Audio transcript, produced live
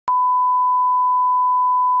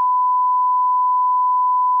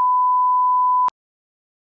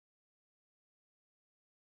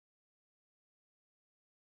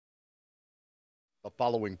The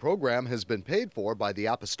following program has been paid for by the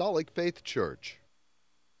Apostolic Faith Church.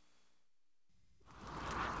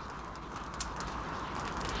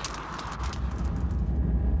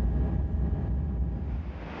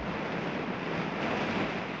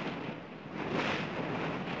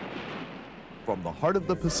 From the heart of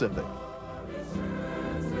the Pacific,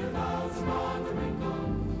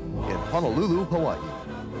 in Honolulu, Hawaii.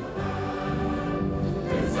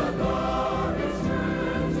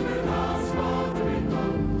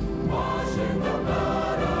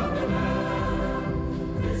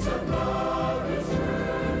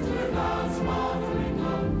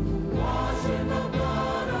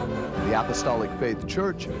 The Apostolic Faith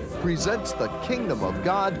Church presents the Kingdom of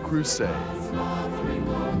God Crusade.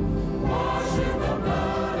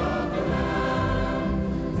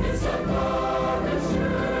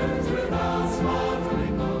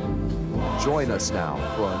 Join us now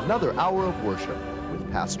for another hour of worship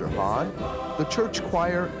with Pastor Hahn, the church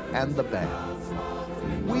choir, and the band.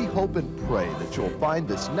 We hope and pray that you'll find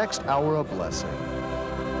this next hour a blessing.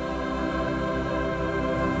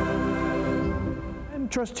 I'm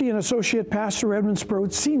Trustee and Associate Pastor Edmund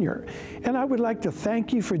Sproat Sr., and I would like to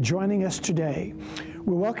thank you for joining us today.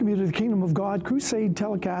 We welcome you to the Kingdom of God Crusade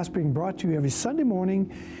telecast being brought to you every Sunday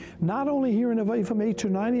morning, not only here in Hawaii from 8 to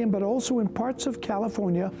 9 a.m., but also in parts of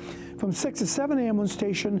California from 6 to 7 a.m. on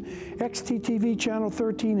station XTTV Channel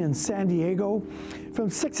 13 in San Diego, from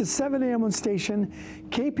 6 to 7 a.m. on station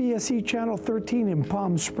KPSE Channel 13 in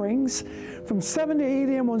Palm Springs, from 7 to 8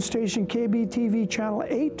 a.m. on station KBTV Channel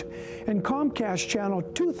 8 and Comcast Channel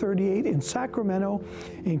 238 in Sacramento,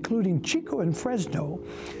 including Chico and Fresno,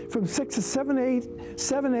 from 6 to 7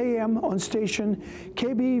 a.m. on station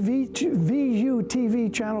KBVU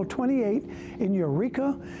TV Channel 28 in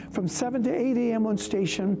Eureka, from 7 to 8 a.m. on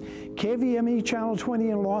station KVME Channel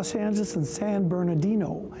 20 in Los Angeles and San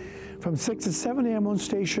Bernardino, from 6 to 7 a.m. on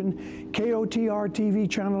station KOTR TV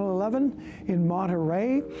Channel 11 in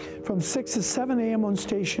Monterey, from 6 to 7 a.m. on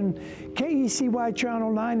station KECY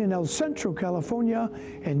Channel 9 in El Centro, California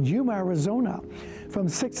and Yuma, Arizona, from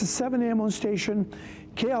 6 to 7 a.m. on station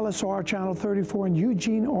KLSR Channel 34 in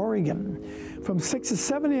Eugene, Oregon, from 6 to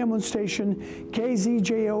 7 a.m. on station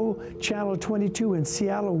KZJO Channel 22 in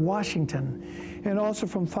Seattle, Washington, and also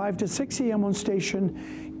from 5 to 6 a.m. on station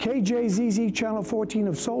KJZZ Channel 14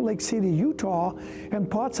 of Salt Lake City, Utah, and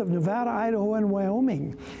parts of Nevada, Idaho, and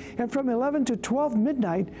Wyoming, and from 11 to 12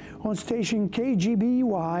 midnight on station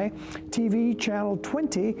KGBY TV Channel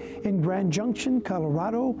 20 in Grand Junction,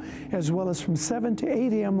 Colorado, as well as from 7 to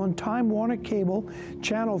 8 a.m. on Time Warner Cable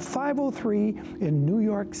Channel 503 in New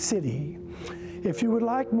York City. If you would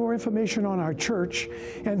like more information on our church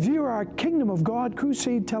and view our Kingdom of God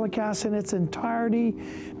Crusade telecast in its entirety,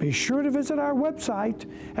 be sure to visit our website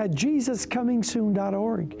at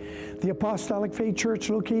JesusComingSoon.org. The Apostolic Faith Church,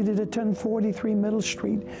 located at 1043 Middle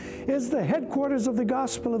Street, is the headquarters of the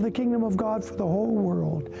gospel of the Kingdom of God for the whole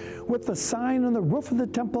world, with the sign on the roof of the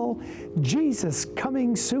temple, Jesus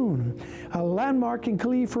Coming Soon, a landmark in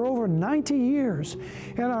Kalihi for over 90 years,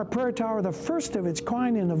 and our prayer tower, the first of its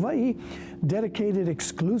kind in Hawaii, dedicated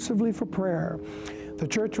exclusively for prayer. The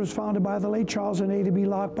church was founded by the late Charles and Ada B.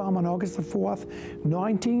 Lockbaum on August the 4th,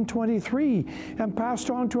 1923, and passed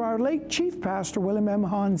on to our late Chief Pastor William M.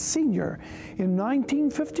 Hahn Sr. in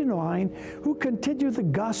 1959, who continued the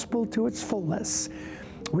gospel to its fullness.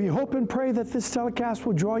 We hope and pray that this telecast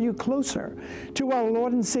will draw you closer to our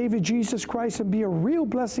Lord and Savior Jesus Christ and be a real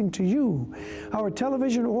blessing to you, our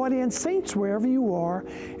television audience, saints wherever you are,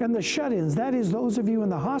 and the shut-ins, that is, those of you in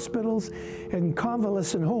the hospitals and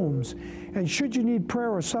convalescent homes. And should you need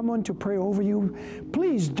prayer or someone to pray over you,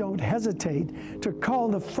 please don't hesitate to call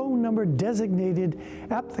the phone number designated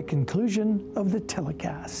at the conclusion of the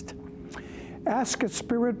telecast. Ask a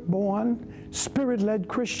Spirit-born, Spirit-led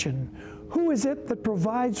Christian, who is it that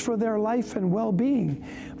provides for their life and well-being?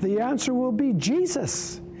 The answer will be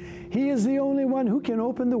Jesus. He is the only one who can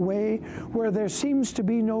open the way where there seems to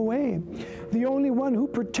be no way. The only one who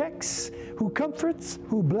protects, who comforts,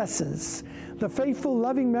 who blesses. The faithful,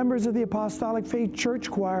 loving members of the Apostolic Faith Church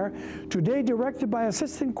Choir, today directed by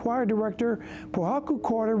Assistant Choir Director Pohaku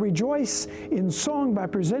Carter, rejoice in song by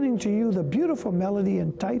presenting to you the beautiful melody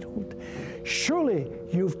entitled, Surely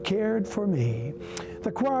You've Cared for Me.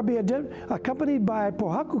 The choir will be accompanied by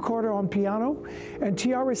Pohaku Carter on piano and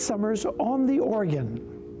Tiara Summers on the organ.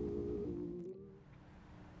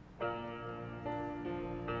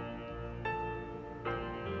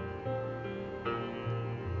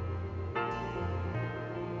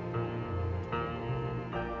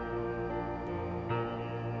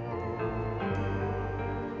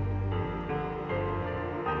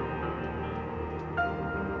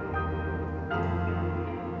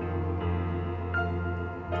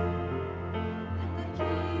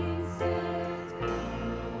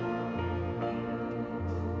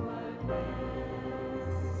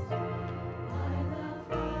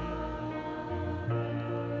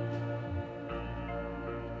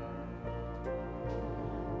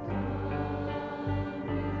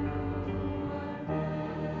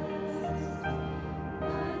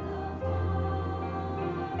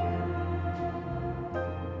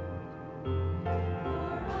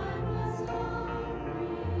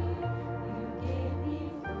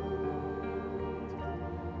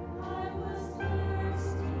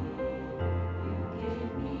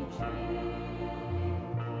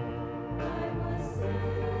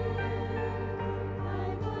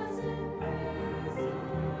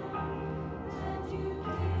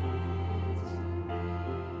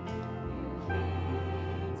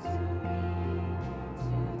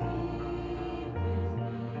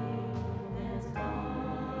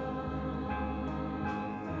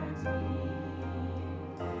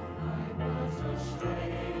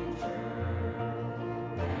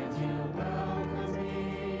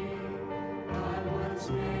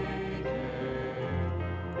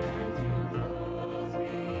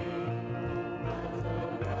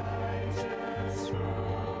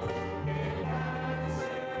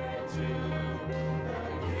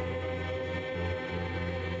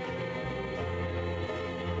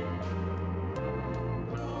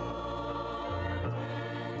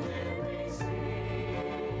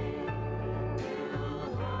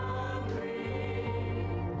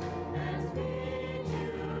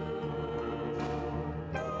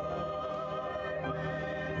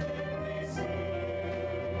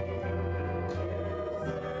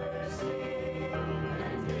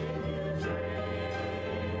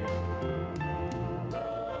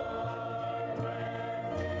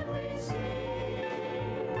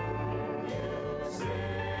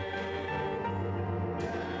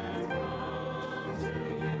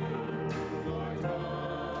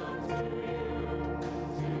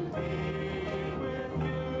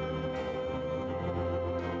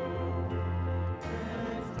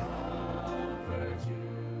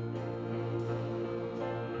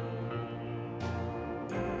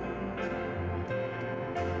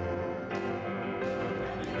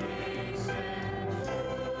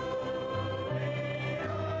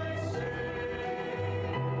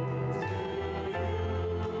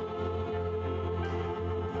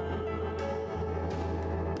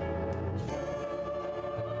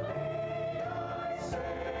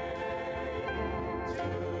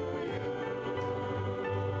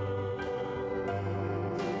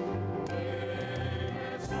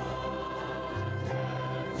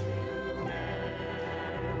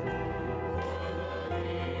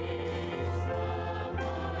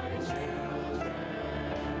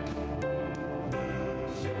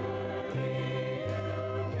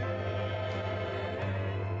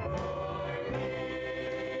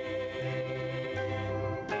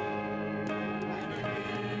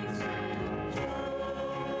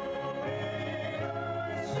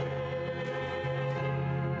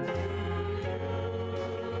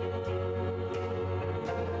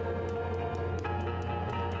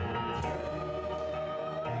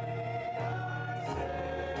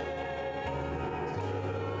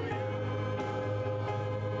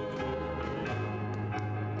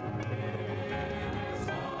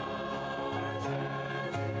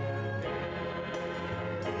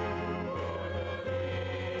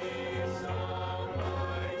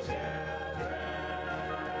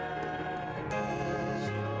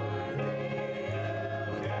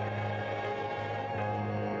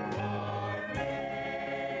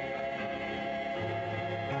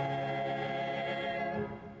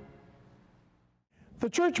 The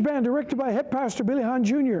church band, directed by Head Pastor Billy Hahn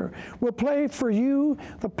Jr., will play for you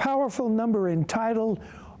the powerful number entitled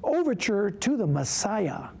Overture to the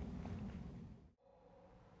Messiah.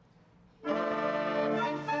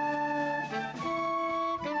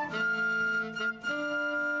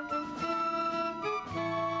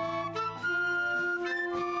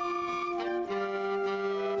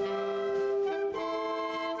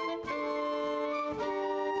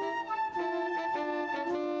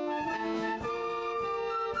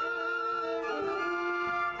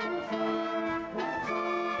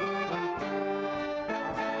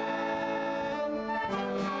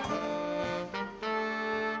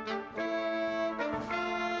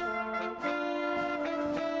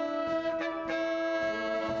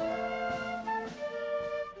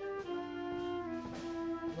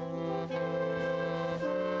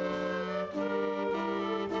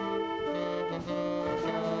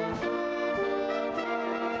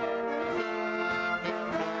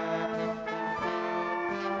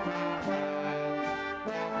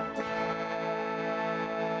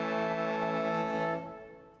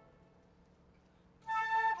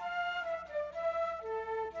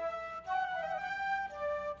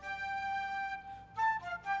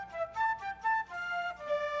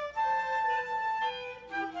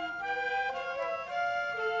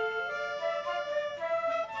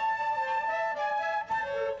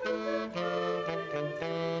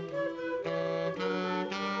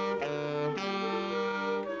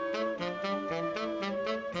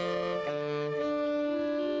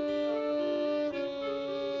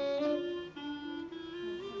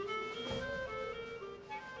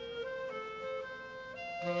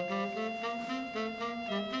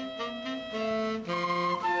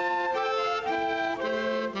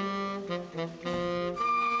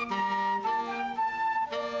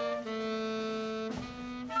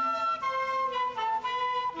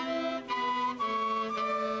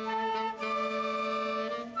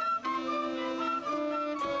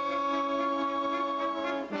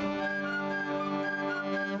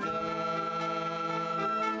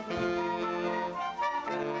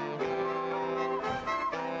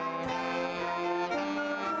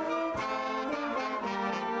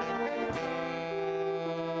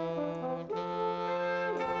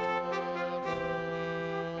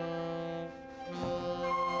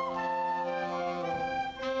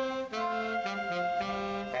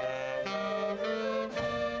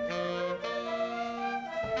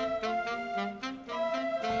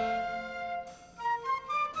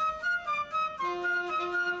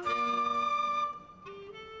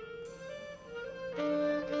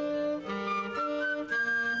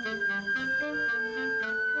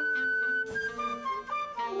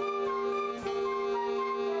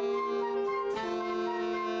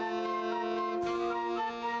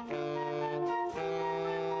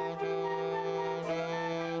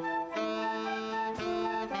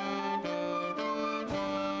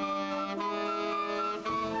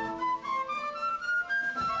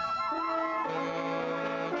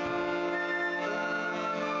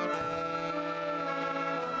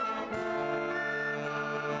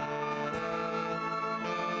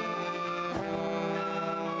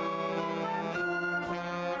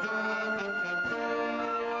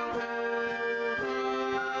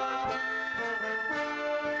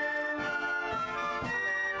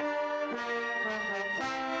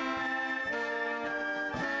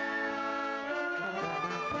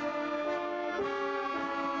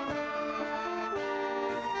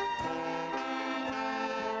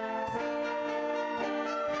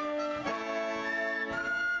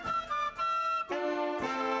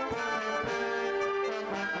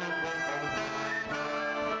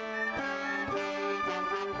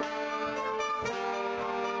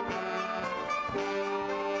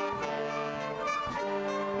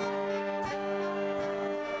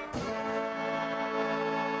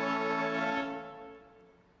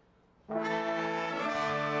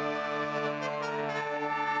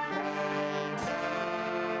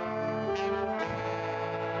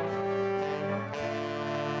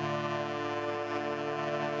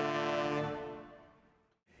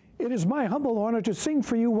 It is my humble honor to sing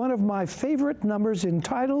for you one of my favorite numbers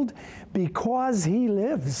entitled, Because He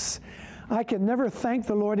Lives. I can never thank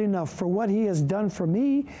the Lord enough for what He has done for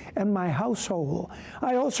me and my household.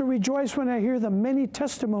 I also rejoice when I hear the many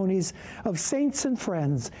testimonies of saints and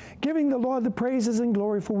friends, giving the Lord the praises and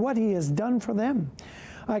glory for what He has done for them.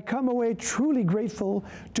 I come away truly grateful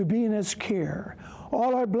to be in His care.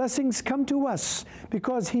 All our blessings come to us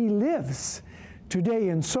because He lives. Today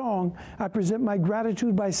in song, I present my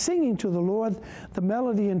gratitude by singing to the Lord the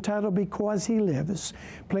melody entitled Because He Lives.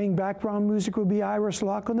 Playing background music will be Iris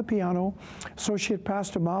Locke on the piano, Associate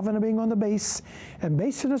Pastor Marvin Abing on the bass, and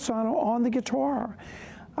Mason Asano on the guitar.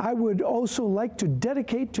 I would also like to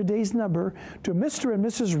dedicate today's number to Mr. and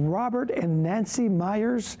Mrs. Robert and Nancy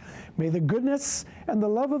Myers. May the goodness and the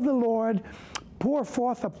love of the Lord pour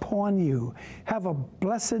forth upon you. Have a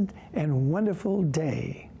blessed and wonderful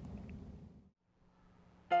day.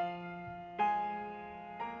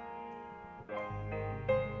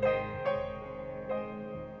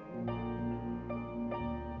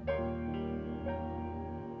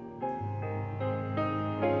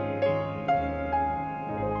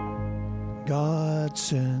 God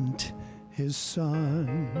sent His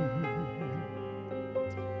Son.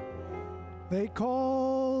 They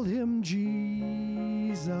called Him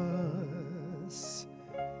Jesus.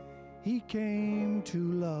 He came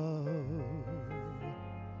to love,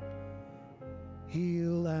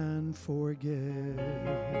 heal and forgive.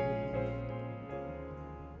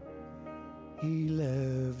 He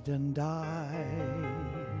lived and died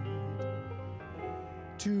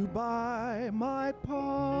to buy my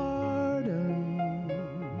pardon.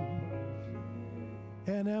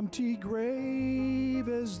 An empty grave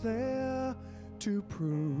is there to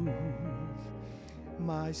prove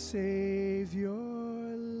my Savior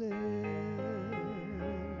lives.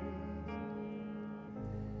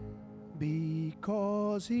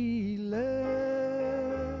 Because He lives,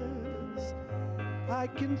 I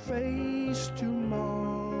can face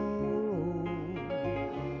tomorrow.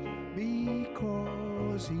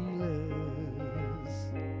 Because He lives,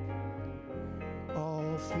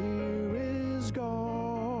 all fear is gone.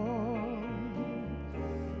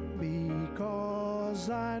 Because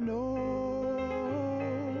I know,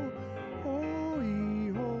 oh, He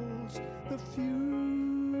holds the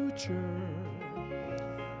future,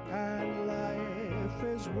 and life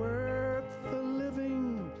is worth the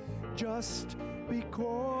living just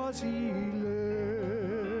because He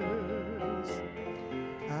lives.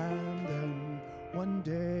 And then one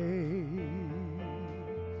day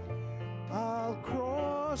I'll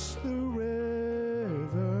cross the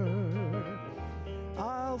river,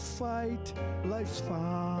 I'll fight life's final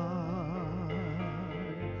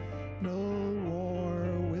war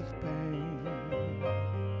with pain,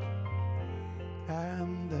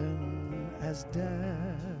 and then as death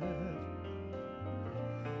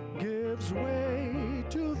gives way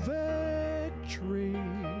to victory,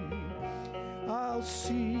 I'll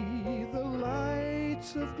see the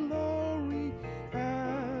lights of glory,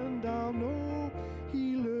 and I'll know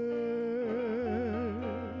He lives.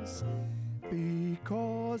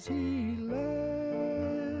 Because He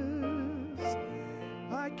lives,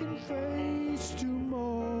 I can face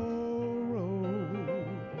tomorrow.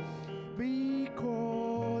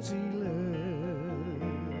 Because He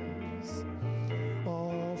lives,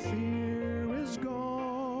 all fear is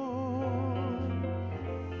gone.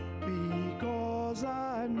 Because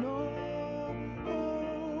I know,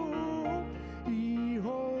 oh, He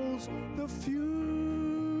holds the future,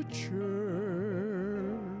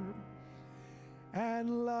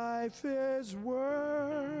 and life is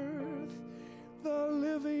worth the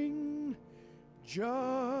living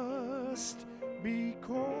just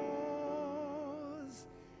because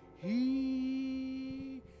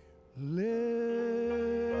He lives.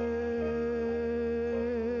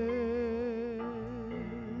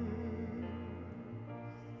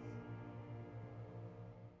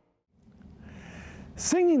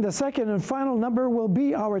 Singing the second and final number will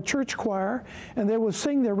be our church choir, and they will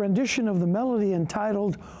sing their rendition of the melody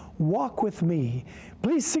entitled Walk With Me.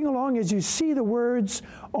 Please sing along as you see the words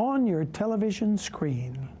on your television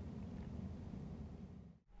screen.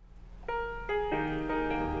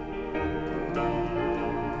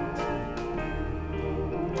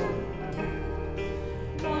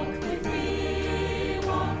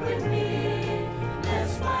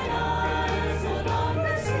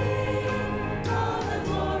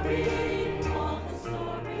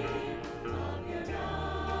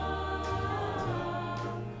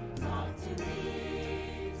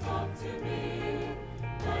 Talk to me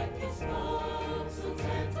like you spoke so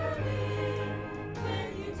gentle.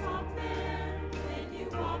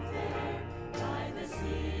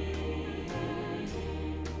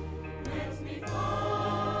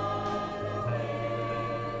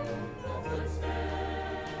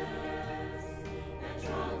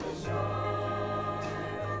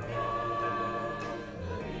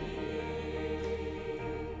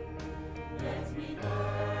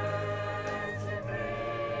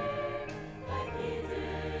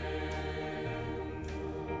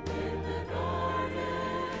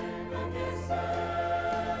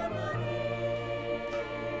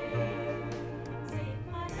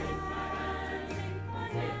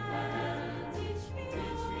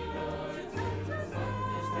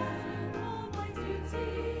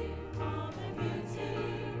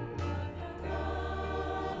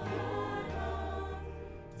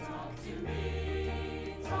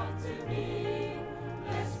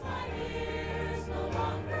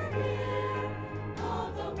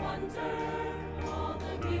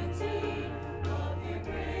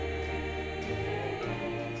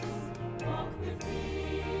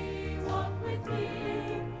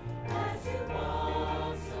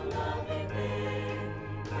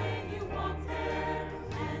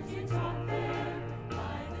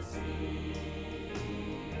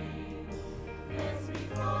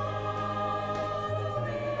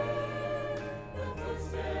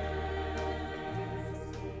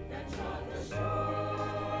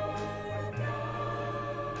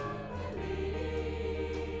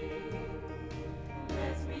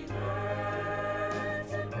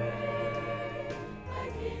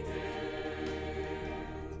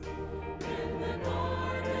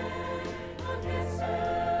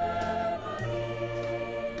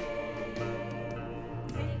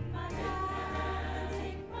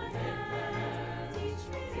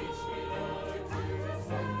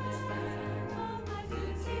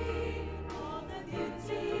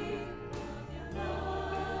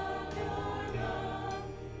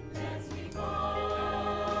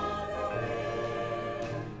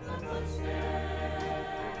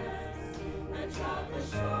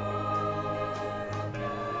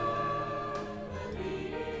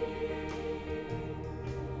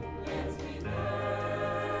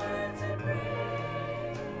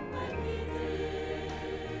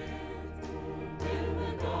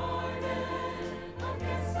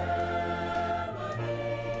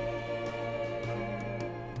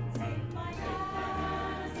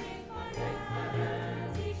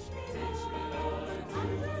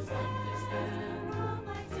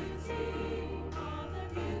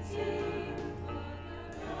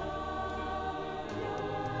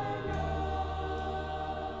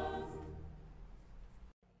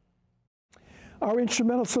 Our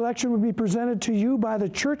instrumental selection will be presented to you by the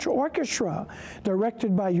church orchestra,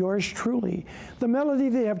 directed by yours truly. The melody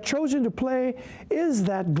they have chosen to play is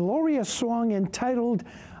that glorious song entitled,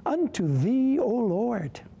 Unto Thee, O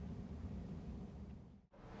Lord.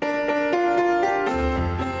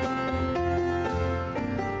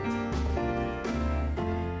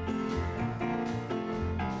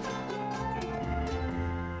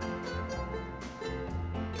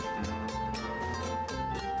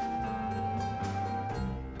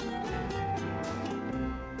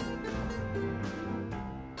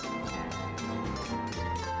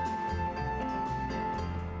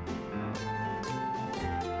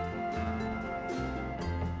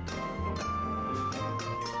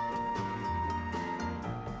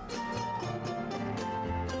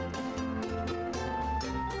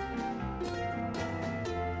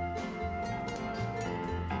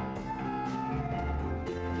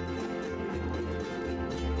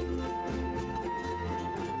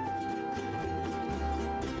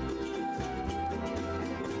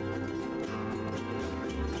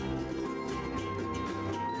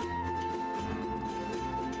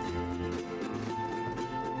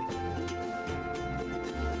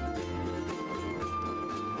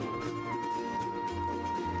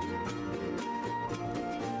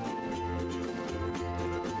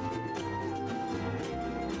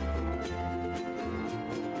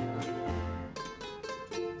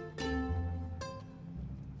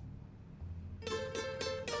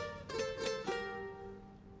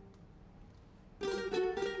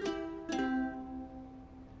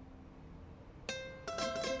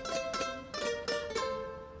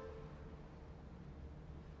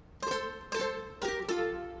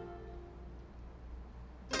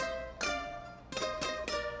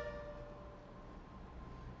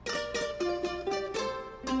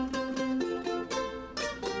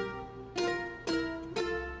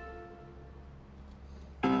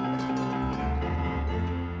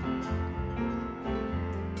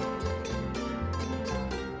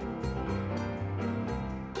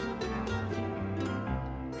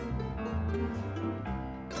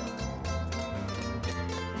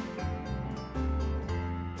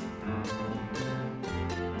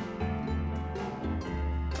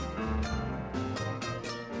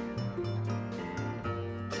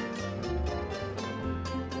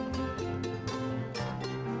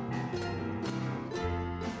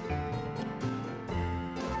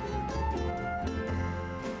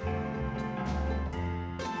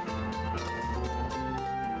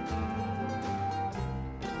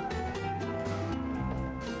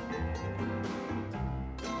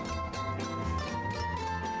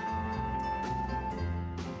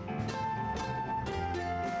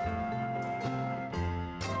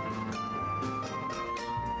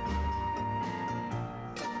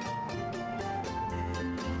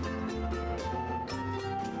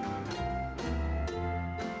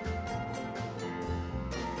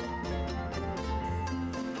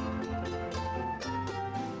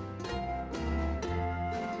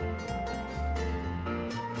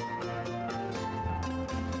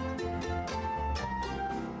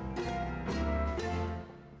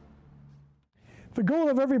 The goal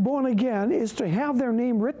of every born again is to have their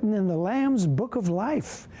name written in the Lamb's Book of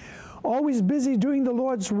Life. Always busy doing the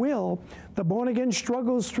Lord's will, the born again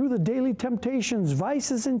struggles through the daily temptations,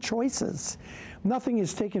 vices, and choices. Nothing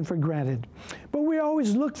is taken for granted, but we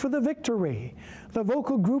always look for the victory. The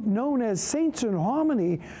vocal group known as Saints in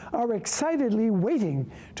Harmony are excitedly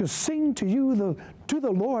waiting to sing to you, to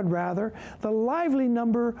the Lord rather, the lively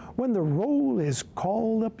number, When the Roll is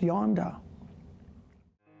Called Up Yonder.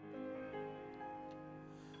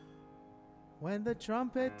 When the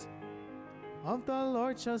trumpet of the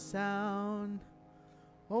Lord shall sound,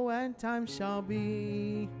 oh, and time shall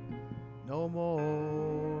be no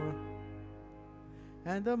more,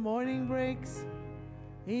 and the morning breaks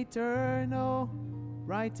eternal,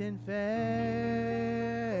 bright and fair.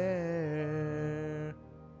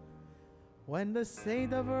 When the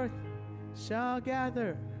saints of earth shall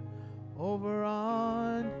gather over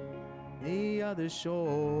on the other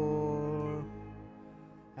shore,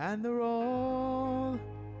 and the roll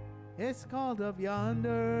is called up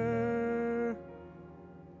yonder,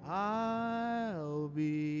 I'll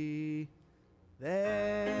be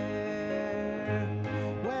there.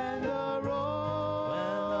 When the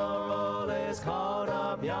roll is called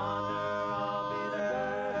up yonder, I'll be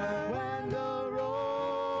there. When the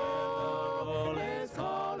roll is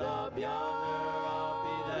called up yonder, I'll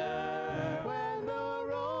be there. When the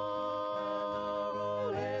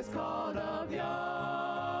roll is called up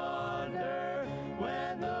yonder,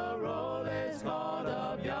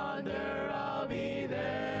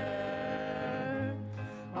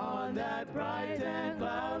 on On that bright and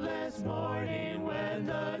cloudless morning, when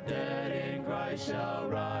the dead in Christ shall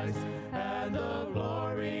rise, and the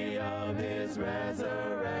glory of his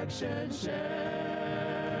resurrection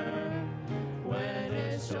share. When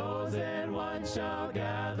his chosen ones shall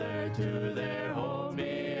gather to their home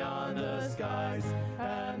beyond the skies,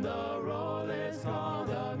 and the roll is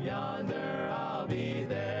called up yonder, I'll be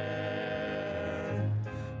there.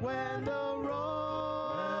 When the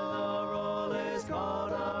roll is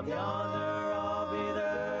called up yonder, I'll be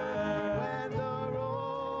there. When the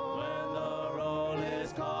roll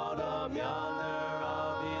is called up yonder,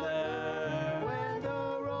 I'll be there. When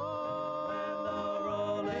the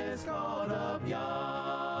roll is called up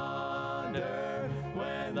yonder,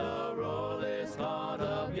 when the roll is called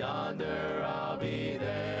up yonder, I'll be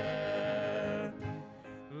there.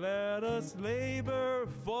 Let us labor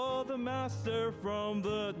for the Master from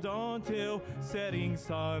the dawn till setting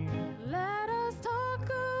sun. Let us talk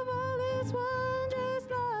of all his wondrous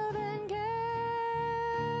love and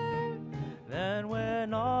care. Then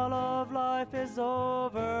when all of life is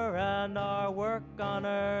over and our work on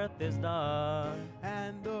earth is done,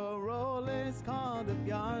 and the roll is called up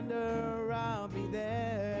yonder, I'll be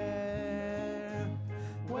there.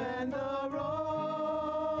 When the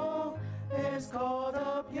roll is called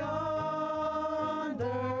up yonder,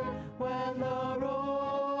 when the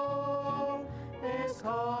roll is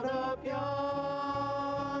called up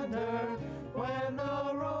yonder, when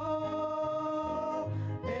the roll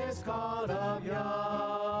is called up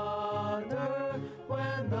yonder,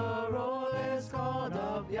 when the roll is called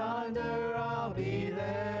up yonder, I'll be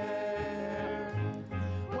there.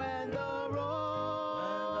 When the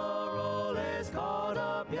roll is called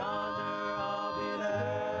up yonder, I'll be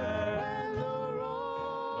there.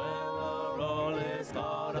 When the roll is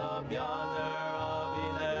called up yonder, I'll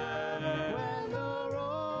be there. When the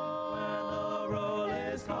roll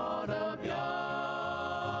is called up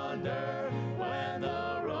yonder, when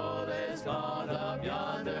the roll is called up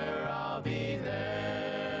yonder, I'll be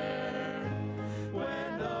there.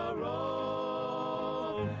 When the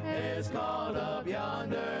roll is called up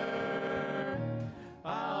yonder,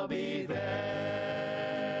 I'll be there.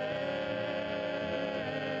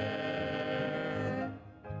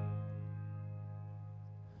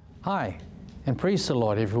 Hi, and praise the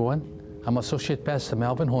Lord, everyone. I'm Associate Pastor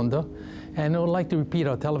Melvin Honda, and I would like to repeat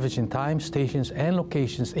our television times, stations, and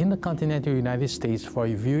locations in the continental United States for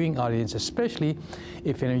your viewing audience, especially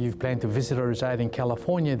if any of you plan to visit or reside in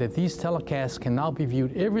California, that these telecasts can now be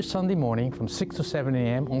viewed every Sunday morning from 6 to 7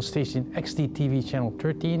 a.m. on station XDTV Channel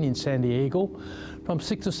 13 in San Diego, from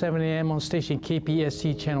 6 to 7 a.m. on station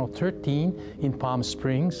KPSC Channel 13 in Palm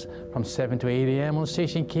Springs, from 7 to 8 a.m. on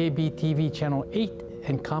station KBTV Channel 8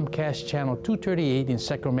 and Comcast Channel 238 in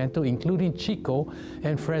Sacramento, including Chico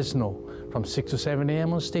and Fresno, from 6 to 7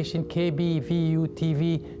 a.m. on station KBVU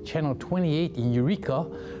TV Channel 28 in Eureka,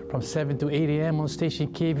 from 7 to 8 a.m. on station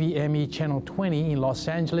KVME Channel 20 in Los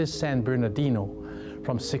Angeles, San Bernardino,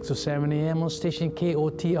 from 6 to 7 a.m. on station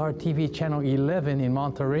KOTR TV Channel 11 in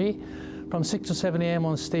Monterey, from 6 to 7 a.m.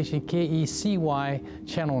 on station KECY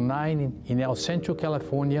Channel 9 in El Centro,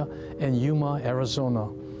 California, and Yuma, Arizona,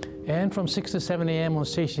 and from 6 to 7 a.m. on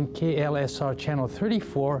station KLSR Channel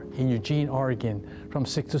 34 in Eugene, Oregon, from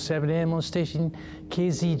 6 to 7 a.m. on station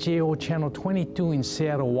KZJO Channel 22 in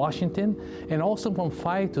Seattle, Washington, and also from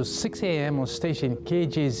 5 to 6 a.m. on station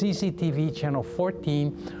KJZZ-TV Channel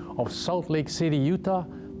 14 of Salt Lake City, Utah,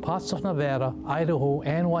 parts of Nevada, Idaho,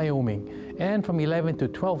 and Wyoming, and from 11 to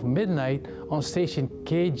 12 midnight on station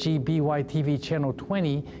KGBY-TV Channel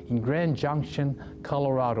 20 in Grand Junction,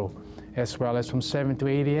 Colorado, as well as from 7 to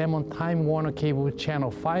 8 a.m. on Time Warner Cable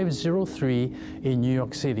Channel 503 in New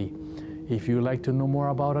York City. If you'd like to know more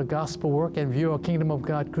about our gospel work and view our Kingdom of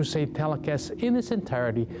God Crusade telecast in its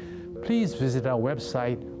entirety, please visit our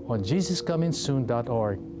website on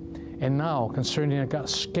JesusComingSoon.org. And now, concerning the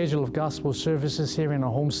schedule of gospel services here in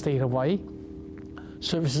our home state, Hawaii,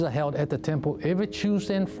 services are held at the temple every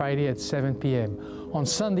Tuesday and Friday at 7 p.m. On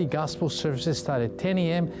Sunday, gospel services start at 10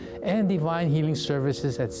 a.m. and divine healing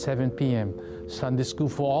services at 7 p.m. Sunday school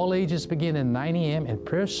for all ages begin at 9 a.m. and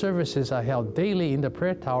prayer services are held daily in the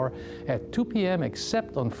prayer tower at 2 p.m.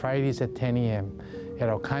 except on Fridays at 10 a.m. At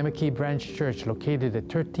our Kaimuki Branch Church located at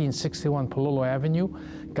 1361 Palolo Avenue,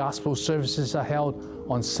 gospel services are held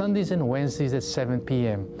on Sundays and Wednesdays at 7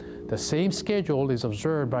 p.m. The same schedule is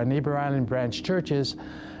observed by Neighbor Island branch churches,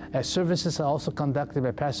 as services are also conducted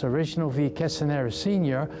by Pastor Reginald V. Casanera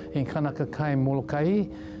Sr. in Kanakakai, Molokai,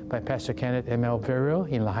 by Pastor Kenneth M.L. Verrill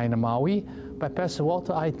in Lahaina, Maui, by Pastor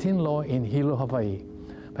Walter I. Tinlaw in Hilo, Hawaii.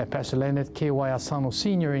 by Pastor Leonard K.Y. Asano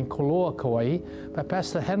Sr. in Koloa, Kauai, by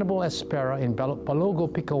Pastor Hannibal Espera in Balogo,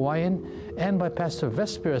 Pigcawayan, and by Pastor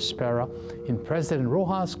Vesper Espera in President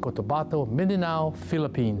Rojas, Cotabato, Mindanao,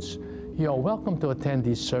 Philippines. You are welcome to attend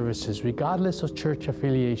these services regardless of church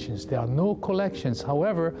affiliations. There are no collections.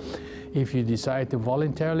 However, if you desire to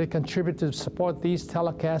voluntarily contribute to support these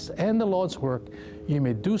telecasts and the Lord's work, you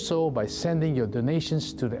may do so by sending your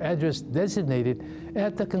donations to the address designated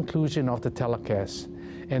at the conclusion of the telecast.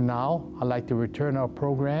 And now, I'd like to return our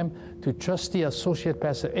program to Trustee Associate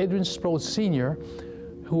Pastor Edwin Sproat Sr.,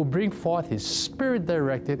 who will bring forth his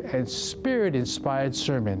Spirit-directed and Spirit-inspired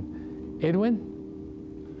sermon. Edwin?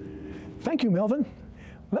 Thank you, Melvin.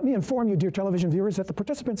 Let me inform you, dear television viewers, that the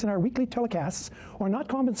participants in our weekly telecasts are not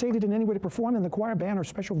compensated in any way to perform in the choir, band, or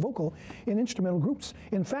special vocal in instrumental groups.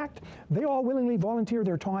 In fact, they all willingly volunteer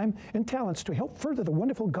their time and talents to help further the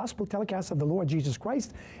wonderful gospel telecasts of the Lord Jesus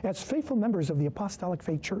Christ as faithful members of the Apostolic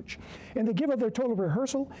Faith Church. And they give of their total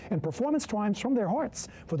rehearsal and performance times from their hearts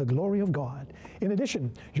for the glory of God. In addition,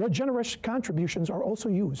 your generous contributions are also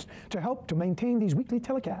used to help to maintain these weekly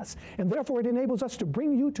telecasts, and therefore it enables us to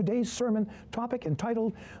bring you today's sermon topic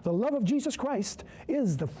entitled, "The Love of Jesus Christ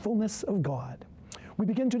is the Fullness of God." We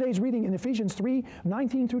begin today's reading in Ephesians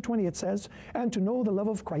 3:19 through 20. It says, "And to know the love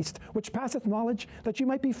of Christ, which passeth knowledge, that ye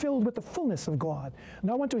might be filled with the fullness of God.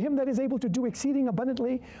 Now unto him that is able to do exceeding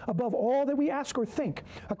abundantly above all that we ask or think,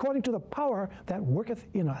 according to the power that worketh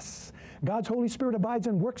in us." God's Holy Spirit abides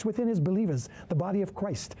and works within his believers, the body of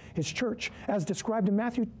Christ, his church, as described in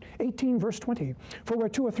Matthew 18, verse 20. "For where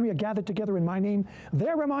two or three are gathered together in my name,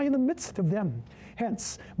 there am I in the midst of them."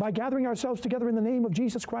 Hence, by gathering ourselves together in the name of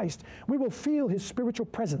Jesus Christ, we will feel his spiritual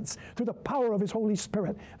presence through the power of his Holy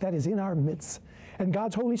Spirit that is in our midst. And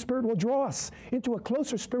God's Holy Spirit will draw us into a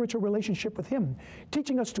closer spiritual relationship with him,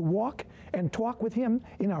 teaching us to walk and talk with him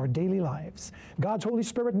in our daily lives. God's Holy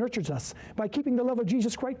Spirit nurtures us by keeping the love of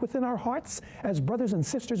Jesus Christ within our hearts as brothers and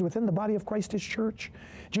sisters within the body of Christ, his church.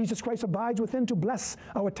 Jesus Christ abides within to bless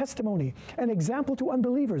our testimony, an example to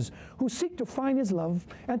unbelievers who seek to find his love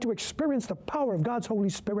and to experience the power of God's Holy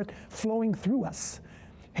Spirit flowing through us.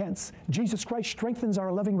 Hence, Jesus Christ strengthens our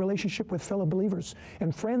loving relationship with fellow believers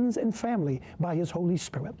and friends and family by his Holy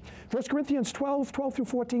Spirit. 1 Corinthians 12 through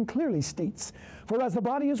 14 clearly states, "For as the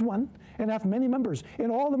body is one, and hath many members,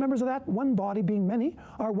 and all the members of that one body, being many,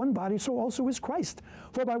 are one body, so also is Christ.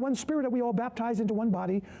 For by one Spirit are we all baptized into one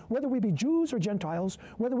body, whether we be Jews or Gentiles,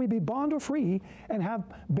 whether we be bond or free, and have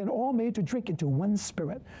been all made to drink into one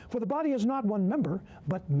Spirit. For the body is not one member,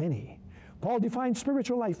 but many." Paul defines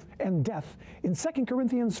spiritual life and death in 2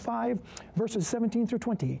 Corinthians 5, verses 17 through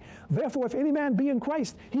 20. "Therefore, if any man be in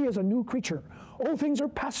Christ, he is a new creature. Old things are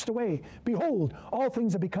passed away. Behold, all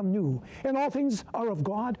things have become new. And all things are of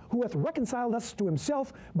God, who hath reconciled us to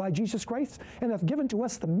himself by Jesus Christ, and hath given to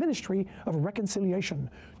us the ministry of reconciliation.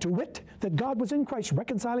 To wit, that God was in Christ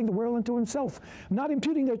reconciling the world unto himself, not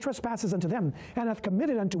imputing their trespasses unto them, and hath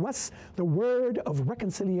committed unto us the word of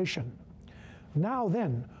reconciliation. Now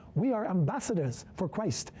then, we are ambassadors for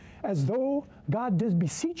Christ, as though God did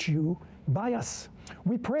beseech you by us.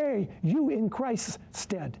 We pray you in Christ's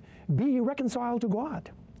stead, be ye reconciled to God."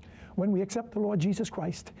 When we accept the Lord Jesus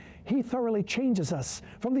Christ, he thoroughly changes us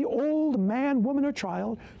from the old man, woman, or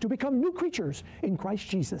child to become new creatures in Christ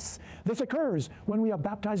Jesus. This occurs when we are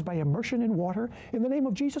baptized by immersion in water in the name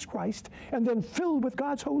of Jesus Christ, and then filled with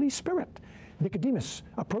God's Holy Spirit. Nicodemus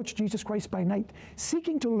approached Jesus Christ by night,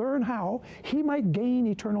 seeking to learn how he might gain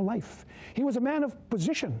eternal life. He was a man of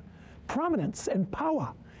position, prominence, and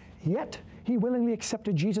power, yet he willingly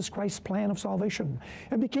accepted Jesus Christ's plan of salvation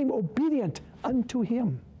and became obedient unto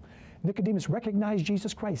him. Nicodemus recognized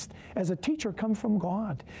Jesus Christ as a teacher come from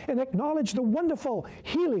God and acknowledged the wonderful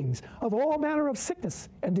healings of all manner of sickness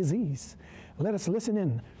and disease. Let us listen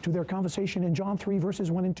in to their conversation in John 3,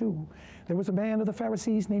 verses 1 and 2. "There was a man of the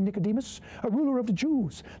Pharisees named Nicodemus, a ruler of the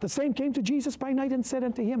Jews. The same came to Jesus by night and said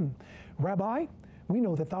unto him, Rabbi, we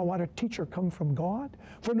know that thou art a teacher come from God,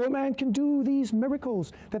 for no man can do these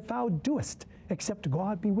miracles that thou doest, except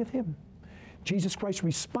God be with him. Jesus Christ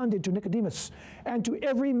responded to Nicodemus and to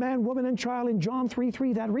every man, woman, and child in John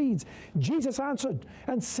 3:3 that reads, Jesus answered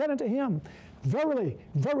and said unto him, Verily,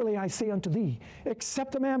 verily, I say unto thee,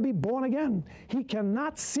 except a man be born again, he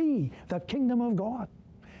cannot see the kingdom of God.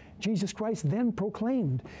 Jesus Christ then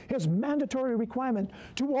proclaimed his mandatory requirement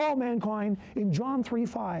to all mankind in John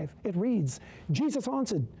 3:5. It reads, Jesus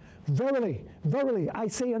answered, Verily, verily, I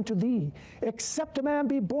say unto thee, except a man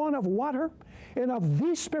be born of water and of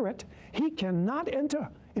the Spirit, he cannot enter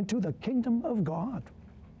into the kingdom of God.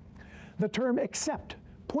 The term except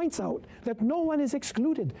points out that no one is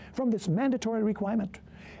excluded from this mandatory requirement,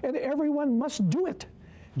 and everyone must do it.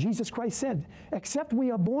 Jesus Christ said, except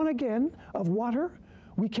we are born again of water,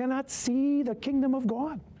 we cannot see the kingdom of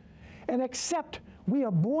God. And except we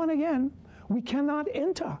are born again, we cannot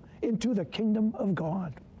enter into the kingdom of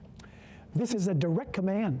God. This is a direct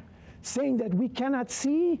command, saying that we cannot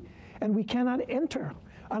see and we cannot enter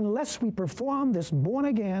unless we perform this born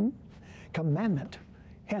again commandment.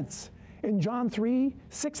 Hence, in John 3,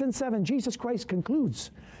 6 and 7, Jesus Christ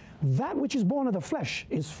concludes, that which is born of the flesh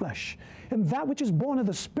is flesh, and that which is born of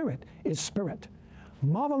the Spirit is spirit.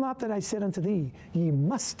 Marvel not that I said unto thee, ye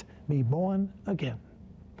must be born again.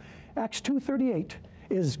 Acts 2:38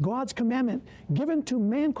 is God's commandment given to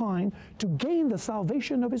mankind to gain the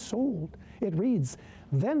salvation of his soul. It reads,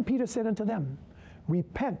 then Peter said unto them,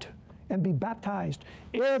 repent and be baptized,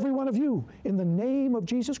 every one of you, in the name of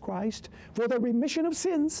Jesus Christ, for the remission of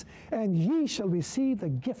sins, and ye shall receive the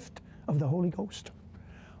gift of the Holy Ghost.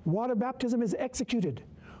 Water baptism is executed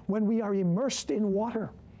when we are immersed in water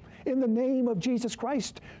in the name of Jesus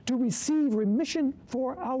Christ to receive remission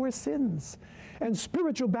for our sins. And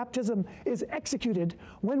spiritual baptism is executed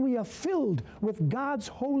when we are filled with God's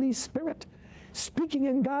Holy Spirit, speaking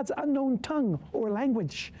in God's unknown tongue or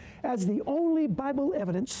language as the only Bible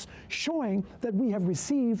evidence showing that we have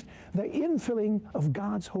received the infilling of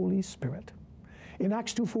God's Holy Spirit. In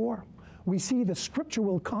Acts 2:4, we see the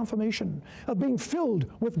scriptural confirmation of being filled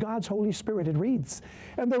with God's Holy Spirit. It reads,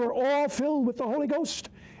 and they were all filled with the Holy Ghost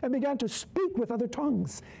and began to speak with other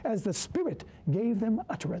tongues as the Spirit gave them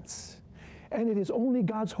utterance. And it is only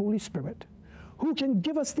God's Holy Spirit who can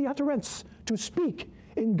give us the utterance to speak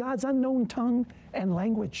in God's unknown tongue and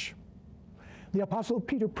language. The Apostle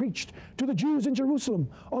Peter preached to the Jews in Jerusalem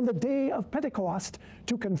on the day of Pentecost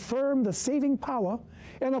to confirm the saving power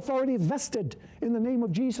and authority vested in the name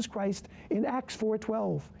of Jesus Christ in Acts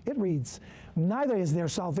 4:12. It reads, neither is there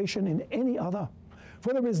salvation in any other,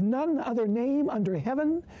 for there is none other name under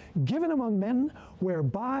heaven given among men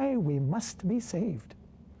whereby we must be saved.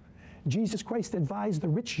 Jesus Christ advised the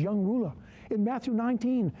rich young ruler in Matthew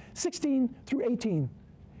 19:16 through 18.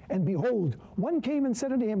 And behold, one came and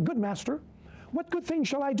said unto him, good master, what good thing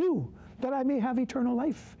shall I do that I may have eternal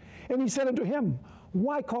life? And he said unto him,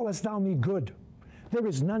 why callest thou me good? There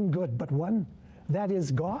is none good but one, that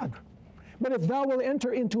is God. But if thou wilt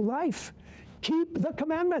enter into life, keep the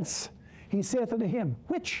commandments. He saith unto him,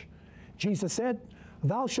 which? Jesus said,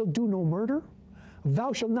 thou shalt do no murder,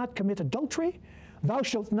 thou shalt not commit adultery, thou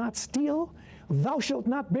shalt not steal, thou shalt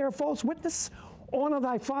not bear false witness, honor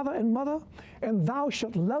thy father and mother, and thou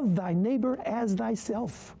shalt love thy neighbor as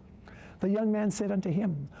thyself. The young man said unto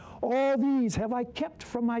him, all these have I kept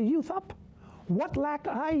from my youth up. What lack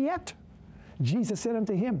I yet? Jesus said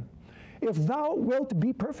unto him, if thou wilt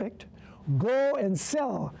be perfect, go and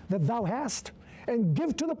sell that thou hast, and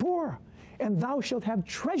give to the poor, and thou shalt have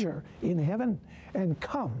treasure in heaven, and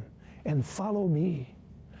come and follow me.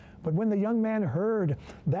 But when the young man heard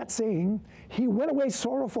that saying, he went away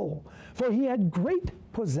sorrowful, for he had great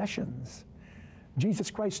possessions.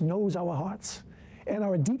 Jesus Christ knows our hearts and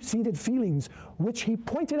our deep-seated feelings, which he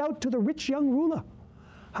pointed out to the rich young ruler.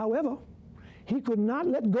 However, he could not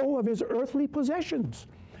let go of his earthly possessions.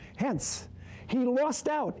 Hence, he lost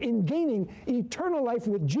out in gaining eternal life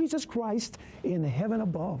with Jesus Christ in heaven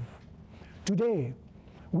above. Today,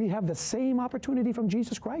 we have the same opportunity from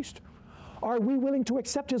Jesus Christ. Are we willing to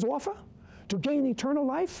accept his offer to gain eternal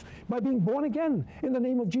life by being born again in the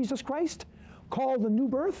name of Jesus Christ, called the new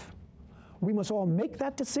birth? We must all make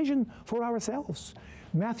that decision for ourselves.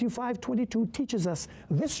 Matthew 5:22 teaches us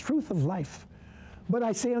this truth of life. But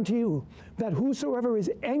I say unto you, that whosoever is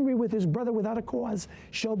angry with his brother without a cause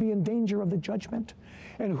shall be in danger of the judgment.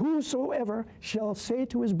 And whosoever shall say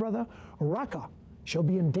to his brother, Raca, shall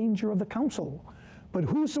be in danger of the council. But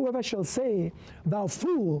whosoever shall say, thou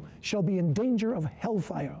fool, shall be in danger of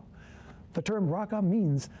hellfire. The term Raca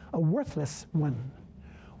means a worthless one.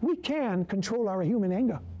 We can control our human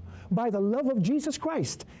anger by the love of Jesus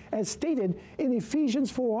Christ, as stated in Ephesians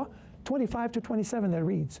 4:25-27 that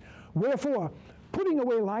reads, wherefore, putting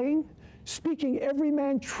away lying, speaking every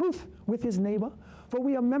man truth with his neighbor, for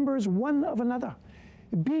we are members one of another.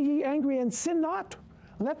 Be ye angry and sin not.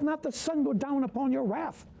 Let not the sun go down upon your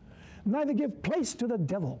wrath, neither give place to the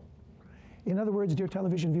devil. In other words, dear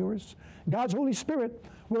television viewers, God's Holy Spirit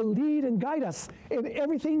will lead and guide us in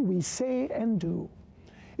everything we say and do.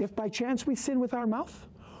 If by chance we sin with our mouth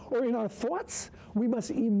or in our thoughts, we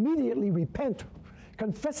must immediately repent,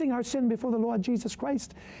 confessing our sin before the Lord Jesus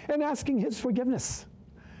Christ and asking his forgiveness.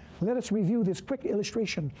 Let us review this quick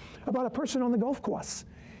illustration about a person on the golf course.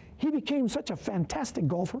 He became such a fantastic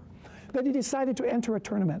golfer that he decided to enter a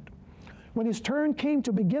tournament. When his turn came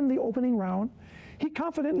to begin the opening round, He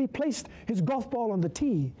confidently placed his golf ball on the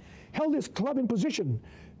tee, held his club in position,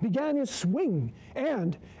 began his swing,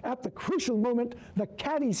 and at the crucial moment, the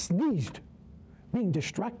caddy sneezed. Being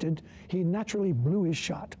distracted, he naturally blew his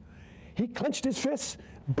shot. He clenched his fists,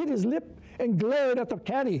 bit his lip, and glared at the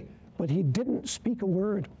caddy, but he didn't speak a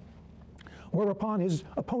word. Whereupon his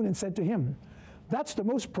opponent said to him, "That's the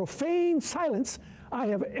most profane silence I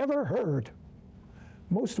have ever heard."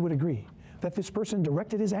 Most would agree that this person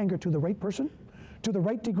directed his anger to the right person, to the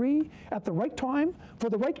right degree, at the right time, for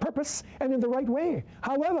the right purpose, and in the right way.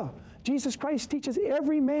 However, Jesus Christ teaches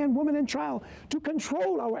every man, woman, and child to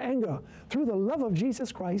control our anger through the love of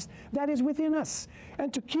Jesus Christ that is within us,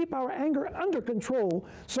 and to keep our anger under control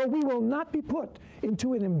so we will not be put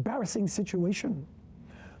into an embarrassing situation.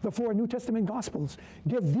 The 4 New Testament Gospels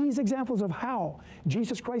give these examples of how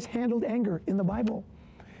Jesus Christ handled anger in the Bible.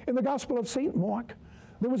 In the Gospel of St. Mark,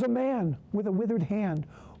 there was a man with a withered hand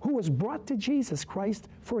who was brought to Jesus Christ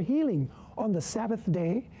for healing on the Sabbath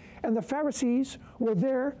day, and the Pharisees were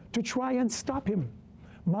there to try and stop him.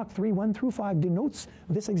 Mark 3:1-5 denotes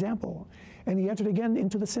this example. And he entered again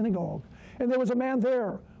into the synagogue, and there was a man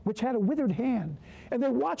there which had a withered hand, and they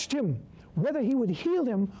watched him whether he would heal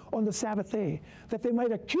him on the Sabbath day, that they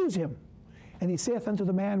might accuse him. And he saith unto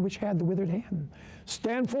the man which had the withered hand,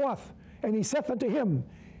 "Stand forth." And he saith unto him,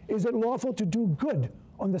 "Is it lawful to do good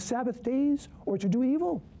on the Sabbath days, or to do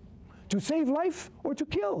evil? To save life, or to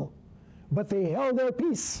kill?" But they held their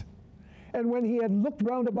peace. And when he had looked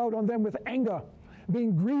round about on them with anger,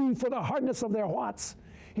 being grieved for the hardness of their hearts,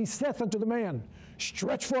 he saith unto the man,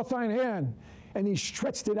 "Stretch forth thine hand." And he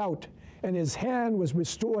stretched it out, and his hand was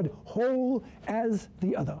restored whole as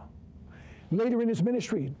the other. Later in his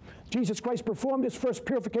ministry, Jesus Christ performed his first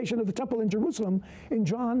purification of the temple in Jerusalem. In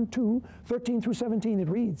John 2:13-17 it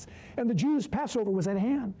reads, "And the Jews' Passover was at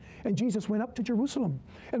hand, and Jesus went up to Jerusalem,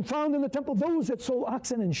 and found in the temple those that sold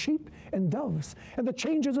oxen and sheep and doves, and the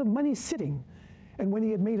changers of money sitting. And when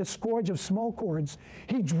he had made a scourge of small cords,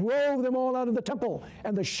 he drove them all out of the temple,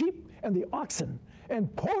 and the sheep and the oxen,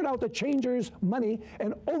 and poured out the changers' money,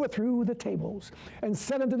 and overthrew the tables, and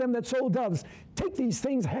said unto them that sold doves, Take these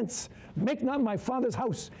things hence, make not my Father's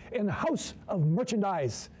house an house of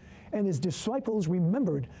merchandise. And his disciples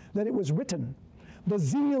remembered that it was written, The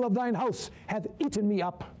zeal of thine house hath eaten me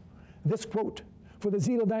up. This quote, "For the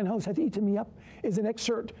zeal of thine house hath eaten me up," is an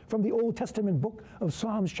excerpt from the Old Testament book of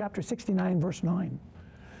Psalms chapter 69, verse 9.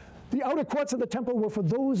 The outer courts of the temple were for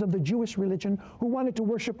those of the Jewish religion who wanted to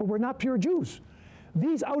worship but were not pure Jews.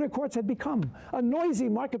 These outer courts had become a noisy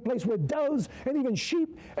marketplace where doves and even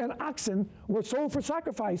sheep and oxen were sold for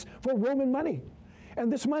sacrifice for Roman money. And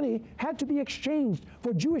this money had to be exchanged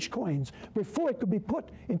for Jewish coins before it could be put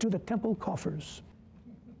into the temple coffers.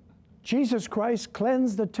 Jesus Christ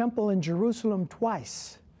cleansed the temple in Jerusalem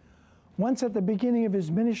twice, once at the beginning of his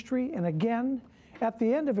ministry and again at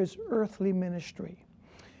the end of his earthly ministry.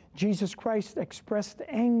 Jesus Christ expressed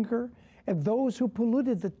anger at those who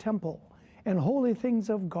polluted the temple and holy things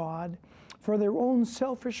of God for their own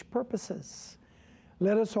selfish purposes.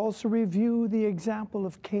 Let us also review the example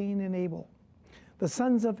of Cain and Abel, the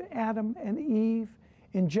sons of Adam and Eve,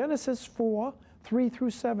 in Genesis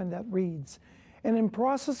 4:3-7 that reads, "And in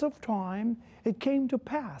process of time it came to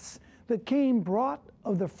pass that Cain brought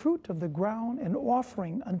of the fruit of the ground an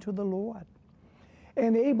offering unto the Lord.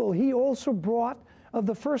 And Abel he also brought of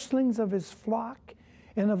the firstlings of his flock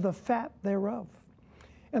and of the fat thereof.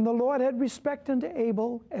 And the Lord had respect unto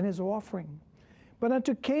Abel and his offering, but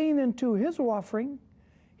unto Cain and to his offering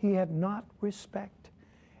he had not respect.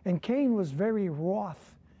 And Cain was very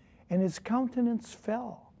wroth, and his countenance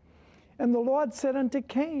fell. And the Lord said unto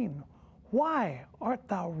Cain, Why art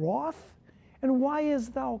thou wroth? And why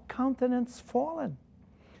is thy countenance fallen?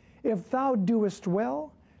 If thou doest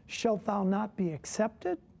well, shalt thou not be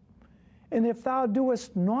accepted? And if thou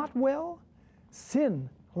doest not well, sin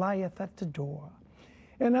lieth at the door.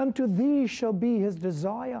 And unto thee shall be his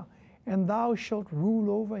desire, and thou shalt rule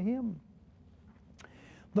over him."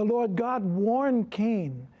 The Lord God warned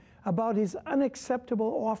Cain about his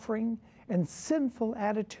unacceptable offering and sinful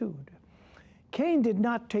attitude. Cain did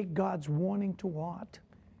not take God's warning to heart,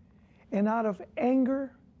 and out of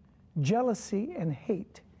anger, jealousy, and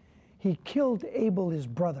hate, he killed Abel his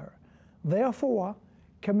brother, therefore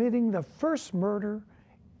committing the first murder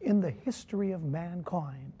in the history of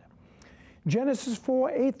mankind. Genesis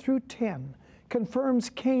 4:8-10 confirms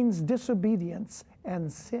Cain's disobedience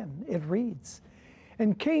and sin. It reads,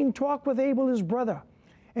 "And Cain talked with Abel his brother,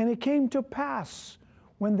 and it came to pass,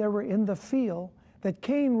 when they were in the field, that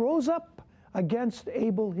Cain rose up against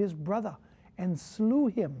Abel his brother, and slew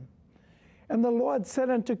him. And the Lord said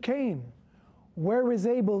unto Cain, Where is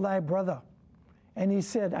Abel thy brother? And he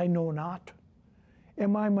said, I know not.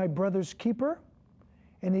 Am I my brother's keeper?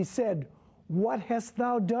 And he said, what hast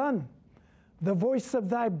thou done? The voice of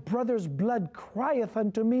thy brother's blood crieth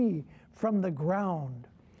unto me from the ground.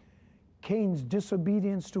 Cain's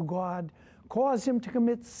disobedience to God caused him to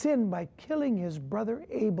commit sin by killing his brother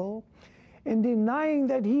Abel and denying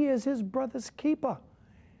that he is his brother's keeper.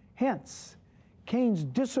 Hence, Cain's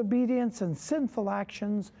disobedience and sinful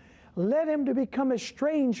actions led him to become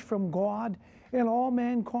estranged from God and all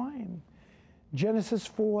mankind. Genesis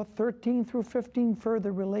 4:13 through 15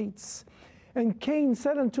 further relates, and Cain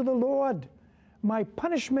said unto the Lord, my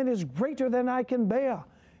punishment is greater than I can bear.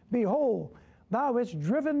 Behold, thou hast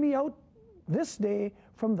driven me out this day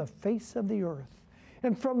from the face of the earth,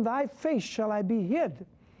 and from thy face shall I be hid,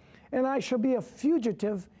 and I shall be a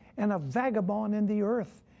fugitive and a vagabond in the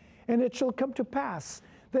earth. And it shall come to pass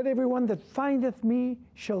that everyone that findeth me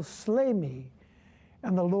shall slay me.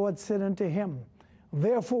 And the Lord said unto him,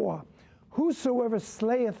 therefore, whosoever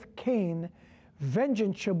slayeth Cain,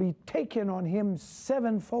 vengeance shall be taken on him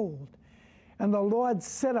sevenfold. And the Lord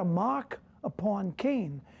set a mark upon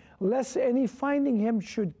Cain, lest any finding him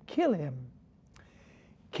should kill him.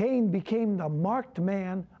 Cain became the marked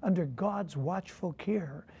man under God's watchful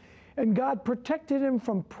care, and God protected him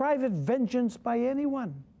from private vengeance by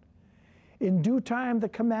anyone. In due time, the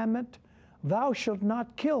commandment, thou shalt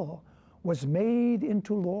not kill, was made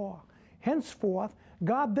into law. Henceforth,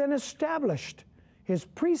 God then established his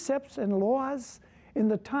precepts and laws in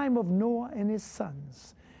the time of Noah and his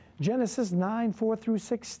sons. Genesis 9:4 through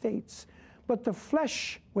 6 states, but the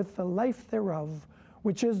flesh with the life thereof,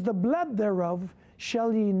 which is the blood thereof,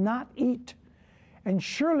 shall ye not eat. And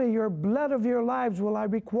surely your blood of your lives will I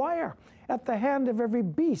require. At the hand of every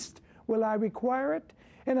beast will I require it,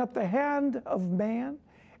 and at the hand of man,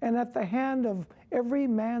 and at the hand of every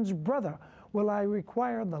man's brother will I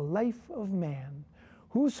require the life of man.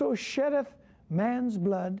 Whoso sheddeth man's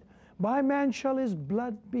blood, by man shall his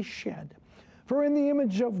blood be shed. For in the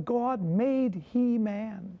image of God made he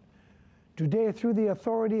man. Today, through the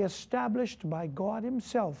authority established by God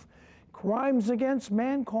himself, crimes against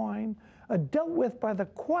mankind are dealt with by the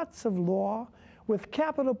courts of law, with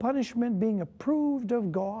capital punishment being approved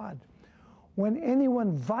of God. When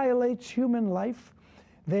anyone violates human life,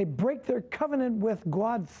 they break their covenant with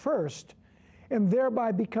God first, and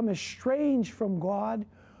thereby become estranged from God,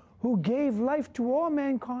 who gave life to all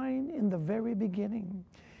mankind in the very beginning.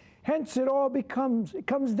 Hence, it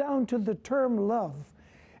comes down to the term love.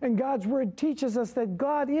 And God's word teaches us that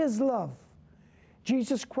God is love.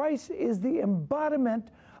 Jesus Christ is the embodiment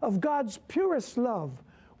of God's purest love.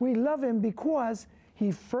 We love him because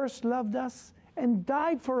he first loved us and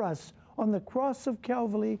died for us on the cross of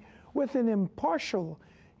Calvary with an impartial,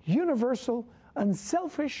 universal,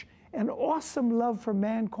 unselfish, and awesome love for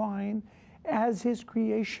mankind as his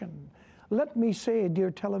creation. Let me say,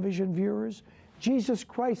 dear television viewers, Jesus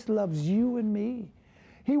Christ loves you and me.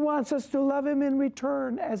 He wants us to love him in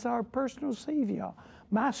return as our personal Savior,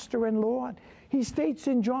 Master and Lord. He states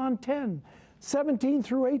in John 10:17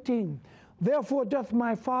 through 18, therefore doth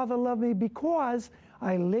my Father love me, because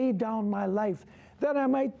I lay down my life, that I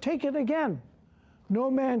might take it again. No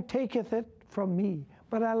man taketh it from me,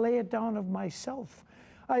 but I lay it down of myself.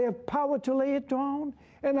 I have power to lay it down,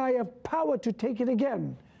 and I have power to take it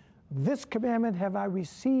again. This commandment have I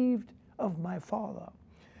received of my Father.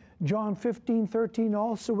 John 15:13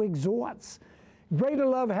 also exhorts, greater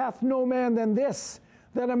love hath no man than this,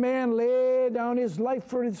 that a man lay down his life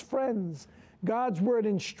for his friends. God's word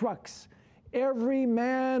instructs every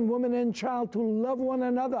man, woman, and child to love one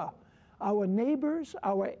another, our neighbors,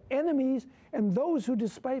 our enemies, and those who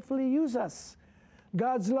despitefully use us.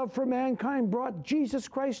 God's love for mankind brought Jesus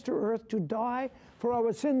Christ to earth to die for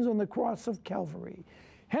our sins on the cross of Calvary.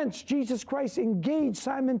 Hence, Jesus Christ engaged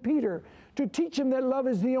Simon Peter to teach him that love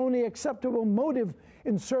is the only acceptable motive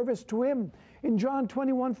in service to him. In John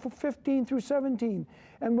 21:15 through 17,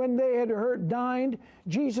 and when they had dined,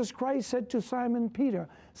 Jesus Christ said to Simon Peter,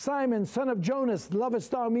 Simon, son of Jonas,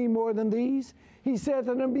 lovest thou me more than these? He saith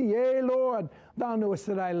unto him, yea, Lord, thou knowest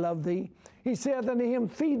that I love thee. He saith unto him,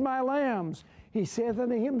 feed my lambs. He saith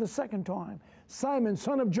unto him the second time, Simon,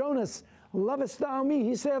 son of Jonas, lovest thou me?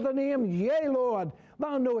 He saith unto him, yea, Lord,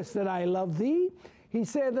 thou knowest that I love thee. He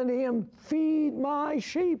saith unto him, feed my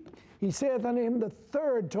sheep. He saith unto him the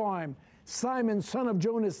third time, Simon, son of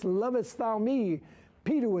Jonas, lovest thou me?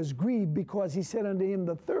 Peter was grieved because he said unto him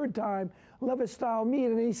the third time, lovest thou me?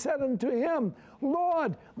 And he said unto him,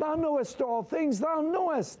 Lord, thou knowest all things. Thou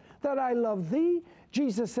knowest that I love thee.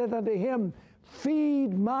 Jesus said unto him,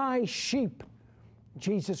 feed my sheep.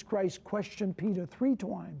 Jesus Christ questioned Peter 3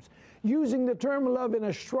 times, using the term love in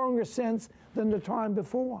a stronger sense than the time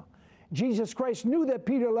before. Jesus Christ knew that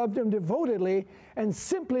Peter loved him devotedly and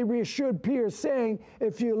simply reassured Peter, saying,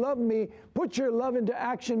 if you love me, put your love into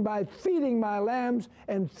action by feeding my lambs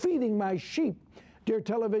and feeding my sheep. Dear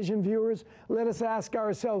television viewers, let us ask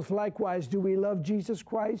ourselves likewise, do we love Jesus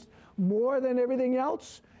Christ more than everything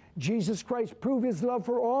else? Jesus Christ proved his love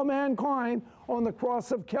for all mankind on the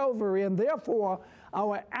cross of Calvary, and therefore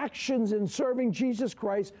our actions in serving Jesus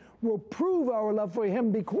Christ will prove our love for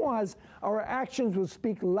him, because our actions will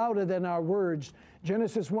speak louder than our words.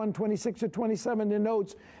 Genesis 1:26-27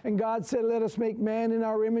 denotes, and God said, let us make man in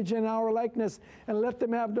our image and our likeness, and let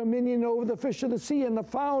them have dominion over the fish of the sea and the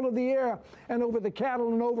fowl of the air, and over the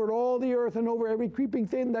cattle, and over all the earth, and over every creeping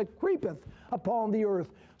thing that creepeth upon the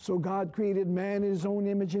earth. So God created man in his own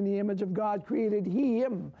image. In the image of God created he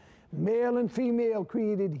him. Male and female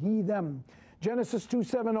created he them. Genesis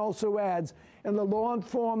 2:7 also adds, and the Lord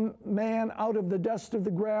formed man out of the dust of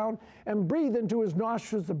the ground and breathed into his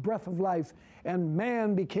nostrils the breath of life, and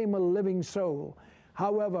man became a living soul.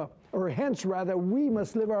 Hence, we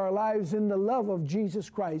must live our lives in the love of Jesus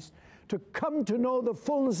Christ, to come to know the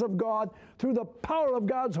fullness of God through the power of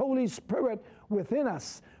God's Holy Spirit within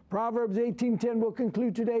us. Proverbs 18:10 will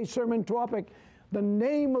conclude today's sermon topic. The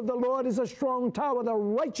name of the Lord is a strong tower. The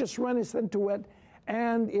righteous runneth into it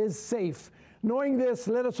and is safe. Knowing this,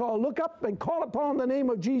 let us all look up and call upon the name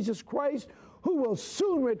of Jesus Christ, who will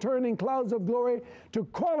soon return in clouds of glory to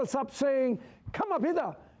call us up, saying, come up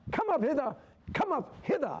hither, come up hither, come up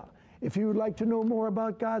hither. If you would like to know more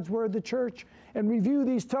about God's Word, the church, and review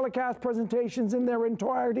these telecast presentations in their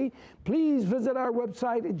entirety, please visit our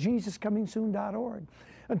website at jesuscomingsoon.org.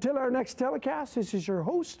 Until our next telecast, this is your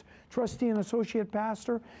host, trustee and associate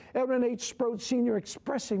pastor, Edwin H. Sproat Sr.,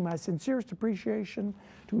 expressing my sincerest appreciation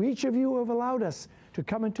to each of you who have allowed us to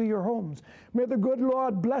come into your homes. May the good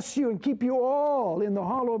Lord bless you and keep you all in the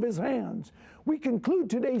hollow of his hands. We conclude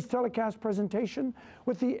today's telecast presentation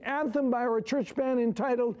with the anthem by our church band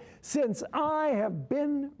entitled, Since I Have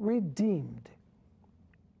Been Redeemed.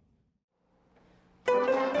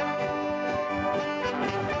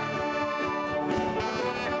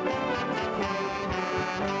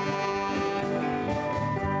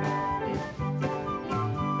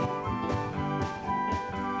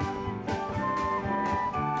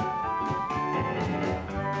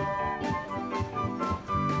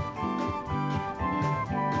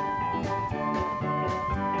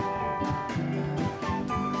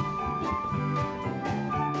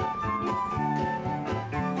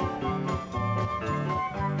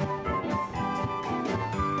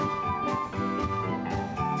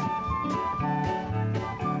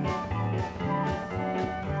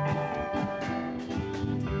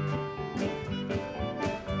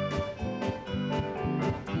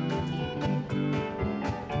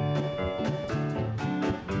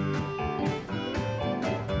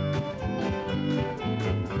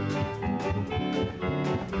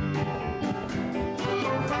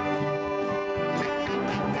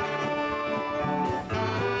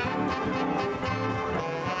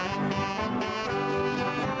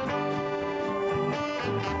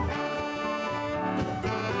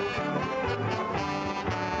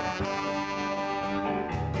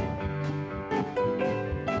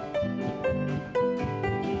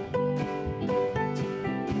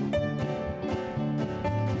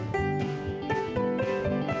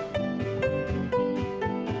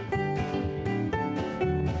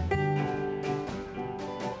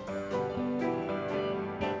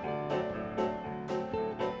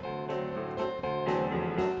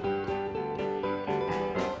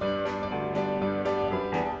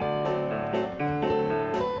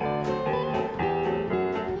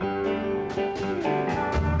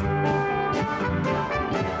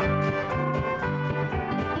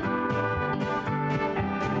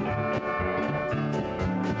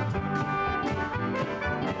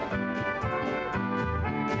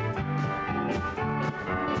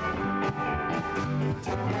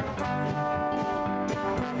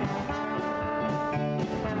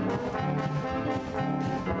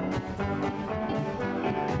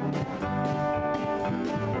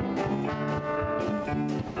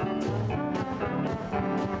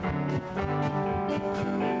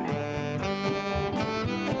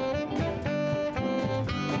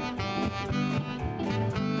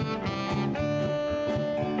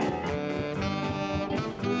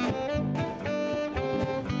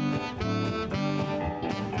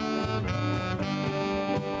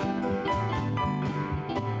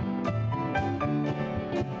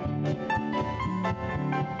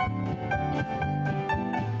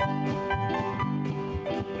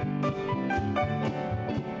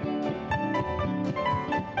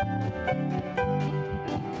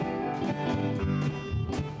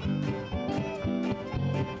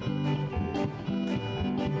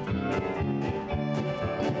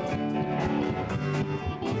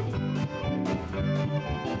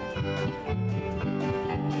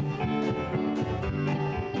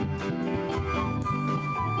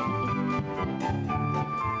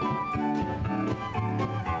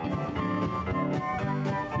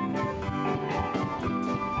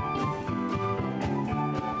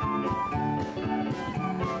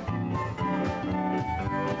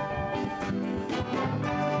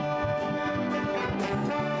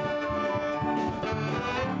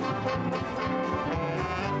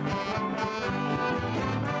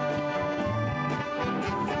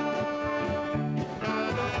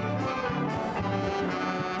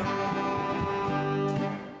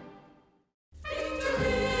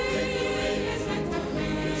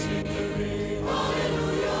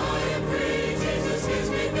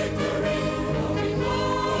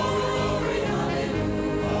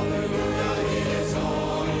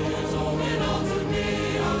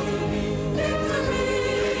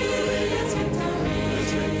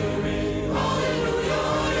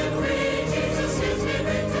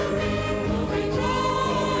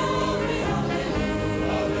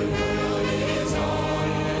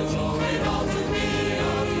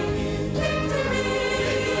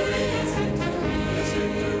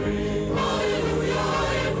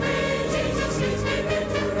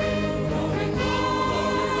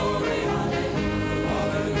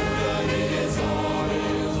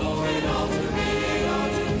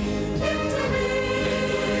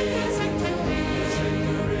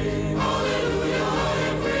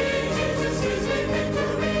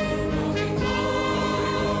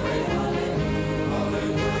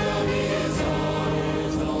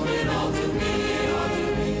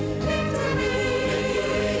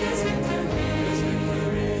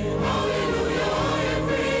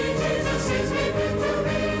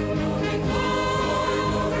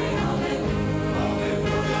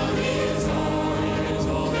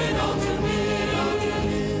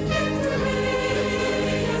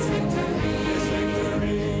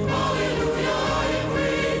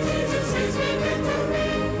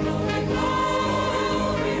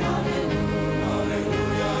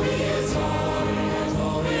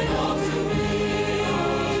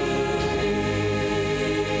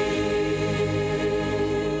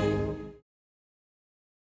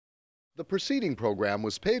 The preceding program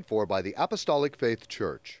was paid for by the Apostolic Faith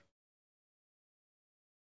Church.